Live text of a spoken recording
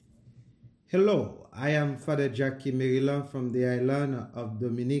Hello, I am Father Jackie Maryland from the island of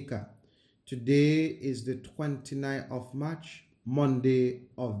Dominica. Today is the 29th of March, Monday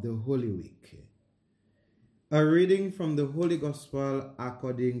of the Holy Week. A reading from the Holy Gospel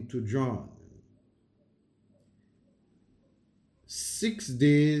according to John. 6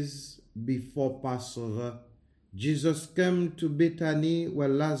 days before Passover, Jesus came to Bethany where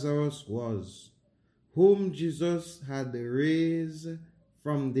Lazarus was, whom Jesus had raised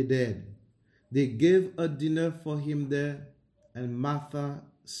from the dead. They gave a dinner for him there, and Martha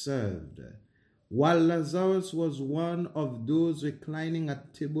served, while Lazarus was one of those reclining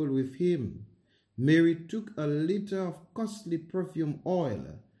at table with him. Mary took a liter of costly perfume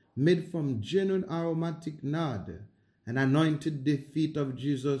oil made from genuine aromatic nard and anointed the feet of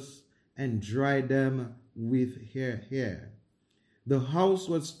Jesus and dried them with her hair. The house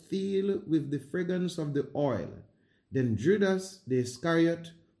was filled with the fragrance of the oil. Then Judas the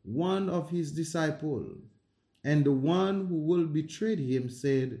Iscariot, one of his disciples, and the one who will betray him,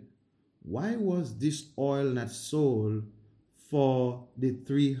 said, "Why was this oil not sold for the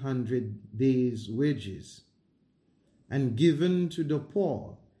 300 days' wages and given to the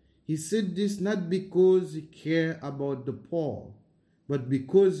poor?" He said this not because he cared about the poor, but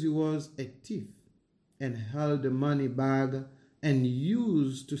because he was a thief and held the money bag and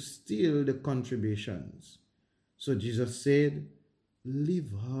used to steal the contributions. So Jesus said, "Leave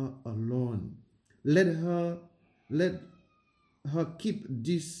her alone. Let her keep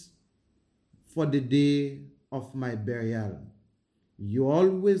this for the day of my burial. You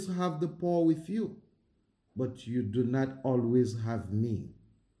always have the poor with you, but you do not always have me."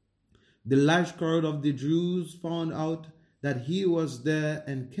 The large crowd of the Jews found out that he was there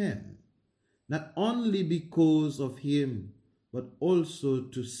and came, not only because of him, but also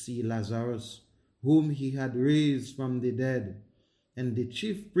to see Lazarus, whom he had raised from the dead. And the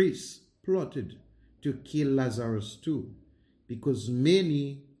chief priests plotted to kill Lazarus too, because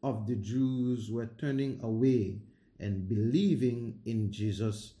many of the Jews were turning away and believing in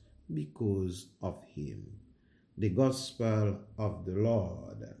Jesus because of him. The Gospel of the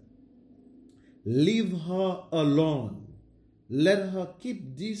Lord. Leave her alone. Let her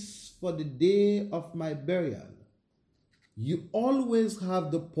keep this for the day of my burial. You always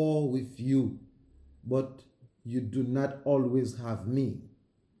have the poor with you, but you do not always have me.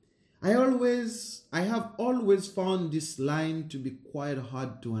 I have always found this line to be quite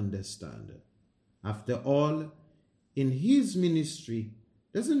hard to understand. After all, in his ministry,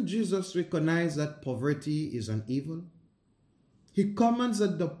 doesn't Jesus recognize that poverty is an evil? He comments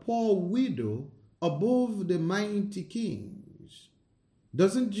at the poor widow above the mighty kings.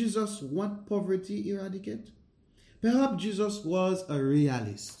 Doesn't Jesus want poverty eradicated? Perhaps Jesus was a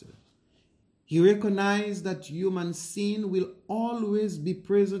realist. He recognized that human sin will always be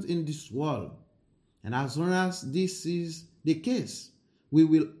present in this world. And as long as this is the case, we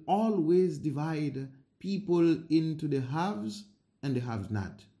will always divide people into the haves and the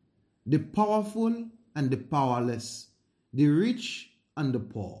have-not, the powerful and the powerless, the rich and the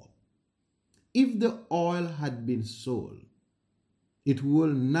poor. If the oil had been sold, it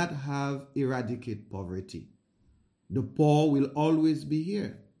will not have eradicated poverty. The poor will always be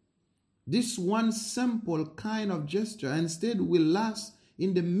here. This one simple kind of gesture instead will last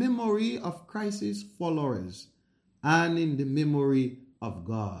in the memory of Christ's followers and in the memory of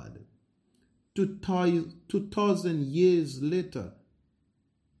God. 2,000 years later,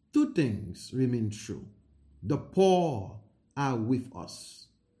 two things remain true. The poor are with us,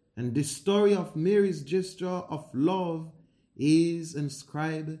 and the story of Mary's gesture of love is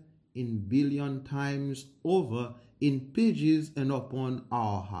inscribed in billion times over in pages and upon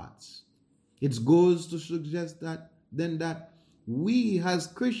our hearts. It goes to suggest that we as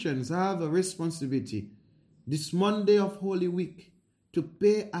Christians have a responsibility this Monday of Holy Week to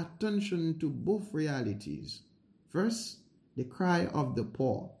pay attention to both realities. First, the cry of the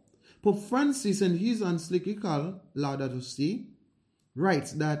poor. Pope Francis in his encyclical Laudato Si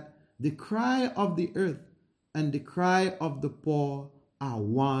writes that the cry of the earth and the cry of the poor are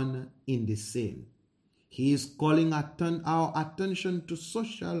one in the same. He is calling our attention to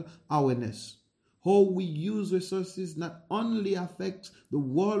social awareness. How we use resources not only affects the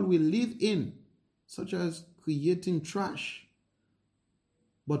world we live in, such as creating trash,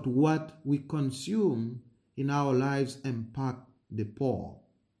 but what we consume in our lives impact the poor.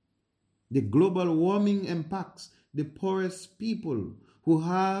 The global warming impacts the poorest people who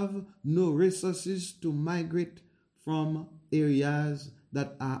have no resources to migrate from areas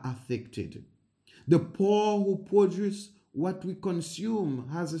that are affected. The poor who produce what we consume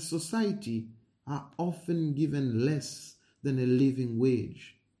as a society are often given less than a living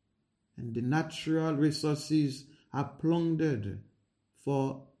wage. and the natural resources are plundered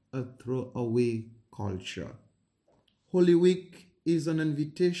for a throwaway culture. Holy Week is an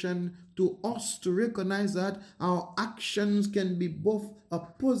invitation to us to recognize that our actions can be both a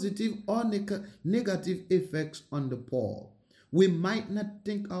positive or negative effects on the poor. We might not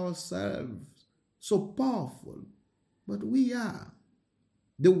think ourselves so powerful, but we are.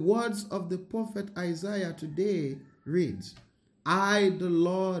 The words of the prophet Isaiah today reads, I, the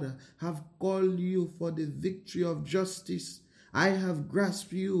Lord, have called you for the victory of justice. I have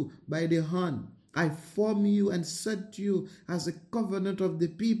grasped you by the hand. I formed you and set you as a covenant of the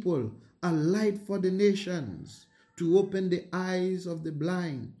people, a light for the nations, to open the eyes of the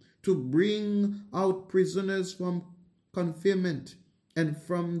blind, to bring out prisoners from confinement, and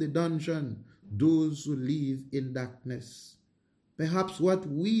from the dungeon those who live in darkness. Perhaps what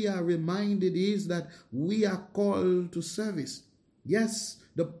we are reminded is that we are called to service. Yes,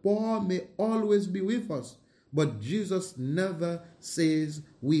 the poor may always be with us, but Jesus never says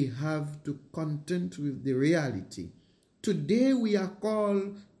we have to content with the reality. Today we are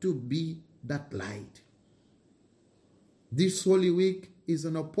called to be that light. This Holy Week is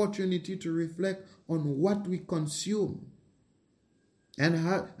an opportunity to reflect on what we consume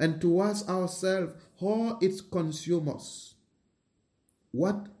and to ask ourselves how it consumes us.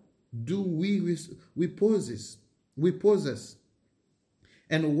 What do we possess?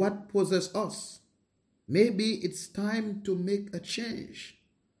 And what possesses us? Maybe it's time to make a change,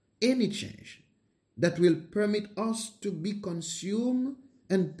 any change, that will permit us to be consumed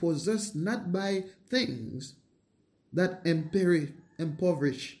and possessed not by things that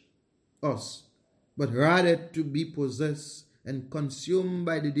impoverish us, but rather to be possessed and consumed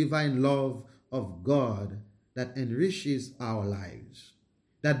by the divine love of God that enriches our lives,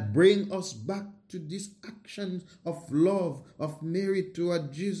 that bring us back to these actions of love, of merit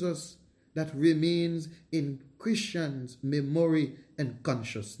toward Jesus that remains in Christians' memory and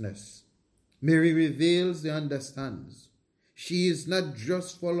consciousness. Mary reveals and understands. She is not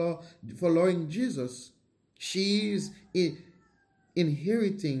just following Jesus. She is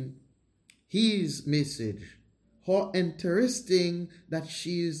inheriting his message. How interesting that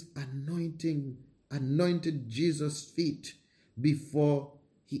she is anointed Jesus' feet before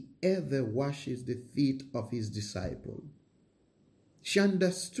he ever washes the feet of his disciple. She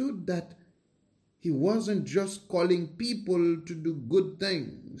understood that he wasn't just calling people to do good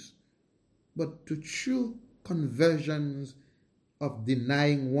things, but to true conversions of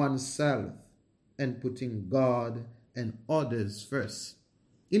denying oneself and putting God and others first.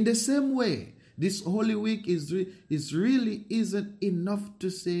 In the same way, this Holy Week really isn't enough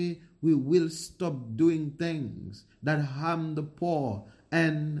to say we will stop doing things that harm the poor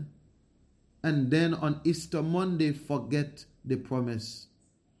and then on Easter Monday forget the promise.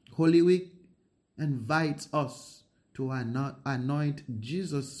 Holy Week invites us to anoint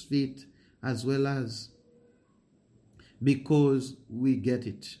Jesus' feet as well as because we get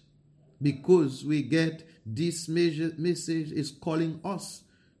it. Because we get this message is calling us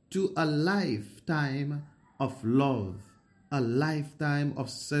to a lifetime of love, a lifetime of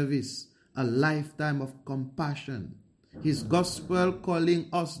service, a lifetime of compassion. His gospel calling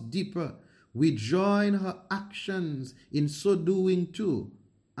us deeper. We join her actions in so doing too,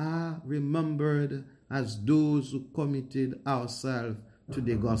 are remembered as those who committed ourselves to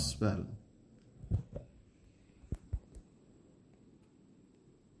the gospel.